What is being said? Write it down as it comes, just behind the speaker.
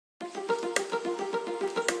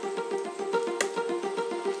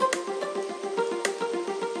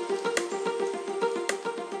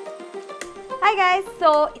Hi guys,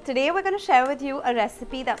 so today we're going to share with you a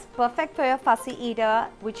recipe that's perfect for your fussy eater,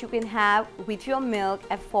 which you can have with your milk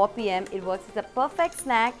at 4 p.m. It works as a perfect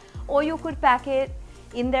snack, or you could pack it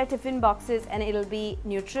in their tiffin boxes and it'll be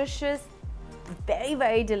nutritious,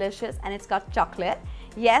 very delicious, and it's got chocolate.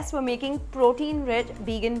 Yes, we're making protein-rich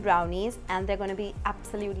vegan brownies and they're going to be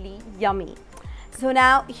absolutely yummy. So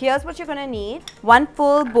now here's what you're going to need. 1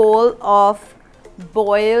 full bowl of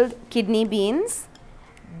boiled kidney beans,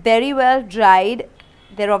 very well dried.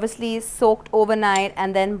 They're obviously soaked overnight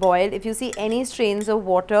and then boiled. If you see any stains of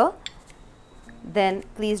water, then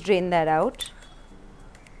please drain that out.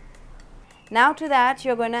 Now to that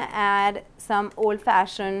you're going to add some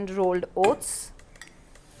old-fashioned rolled oats.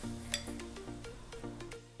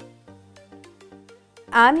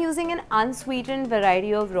 I'm using an unsweetened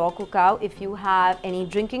variety of raw cacao. If you have any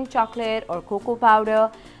drinking chocolate or cocoa powder,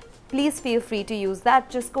 please feel free to use that.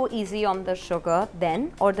 Just go easy on the sugar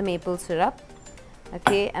then, or the maple syrup.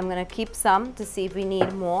 Okay, I'm going to keep some to see if we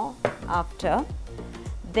need more after.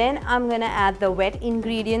 Then I'm going to add the wet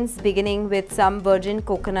ingredients, beginning with some virgin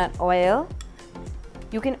coconut oil.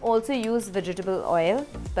 You can also use vegetable oil,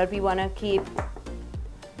 but we want to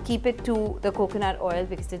keep it to the coconut oil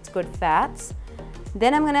because it's good fats.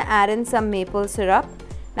 Then I'm going to add in some maple syrup.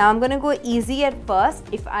 Now I'm going to go easy at first.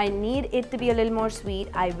 If I need it to be a little more sweet,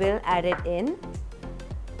 I will add it in.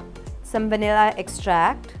 Some vanilla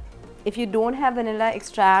extract. If you don't have vanilla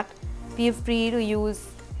extract, feel free to use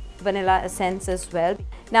vanilla essence as well.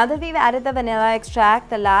 Now that we've added the vanilla extract,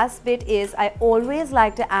 the last bit is I always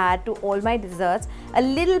like to add to all my desserts a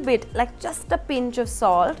little bit, like just a pinch of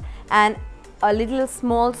salt and a little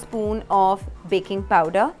small spoon of baking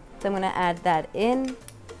powder. So I'm going to add that in.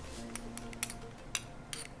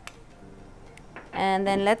 And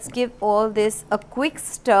then let's give all this a quick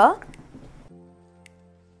stir.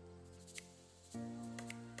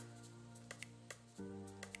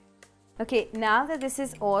 Okay, now that this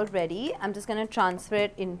is all ready, I'm just going to transfer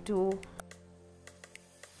it into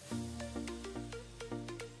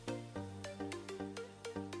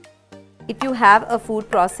if you have a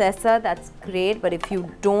food processor, that's great, but if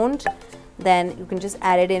you don't, then you can just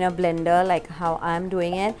add it in a blender like how I'm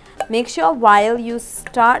doing it. Make sure while you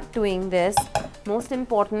start doing this, most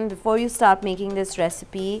important before you start making this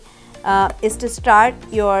recipe is to start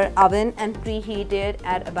your oven and preheat it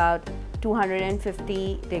at about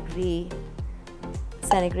 250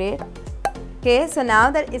 centigrade. Okay, so now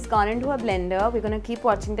that it's gone into a blender, we're going to keep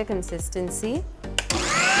watching the consistency.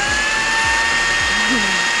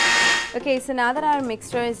 Okay, so now that our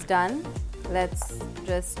mixture is done, let's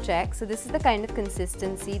just check. So this is the kind of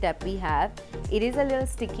consistency that we have. It is a little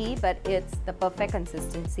sticky, but it's the perfect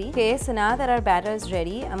consistency. Okay, so now that our batter is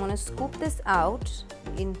ready, I'm going to scoop this out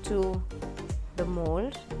into the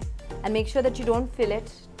mold and make sure that you don't fill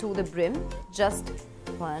it to the brim, just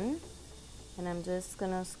one. And I'm just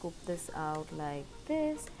going to scoop this out like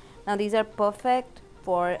this. Now these are perfect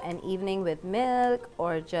for an evening with milk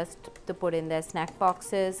or just to put in their snack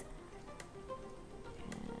boxes.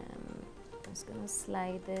 I'm just going to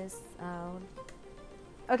slide this out.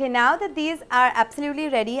 Okay, now that these are absolutely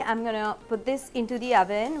ready, I'm going to put this into the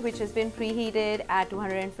oven, which has been preheated at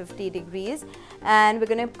 250 degrees, and we're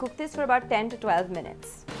going to cook this for about 10 to 12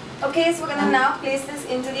 minutes. Okay, so we're going to now place this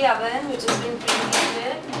into the oven, which has been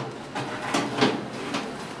preheated.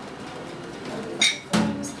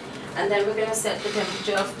 And then we're going to set the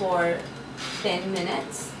temperature for 10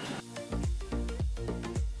 minutes.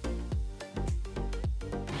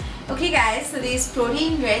 Okay guys, so these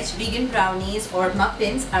protein-rich vegan brownies or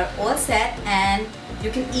muffins are all set, and you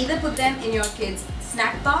can either put them in your kids'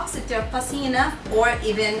 snack box if they're fussy enough, or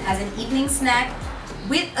even as an evening snack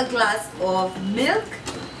with a glass of milk,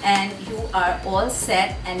 and you are all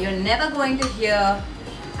set and you're never going to hear,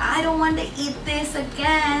 "I don't want to eat this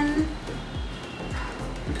again."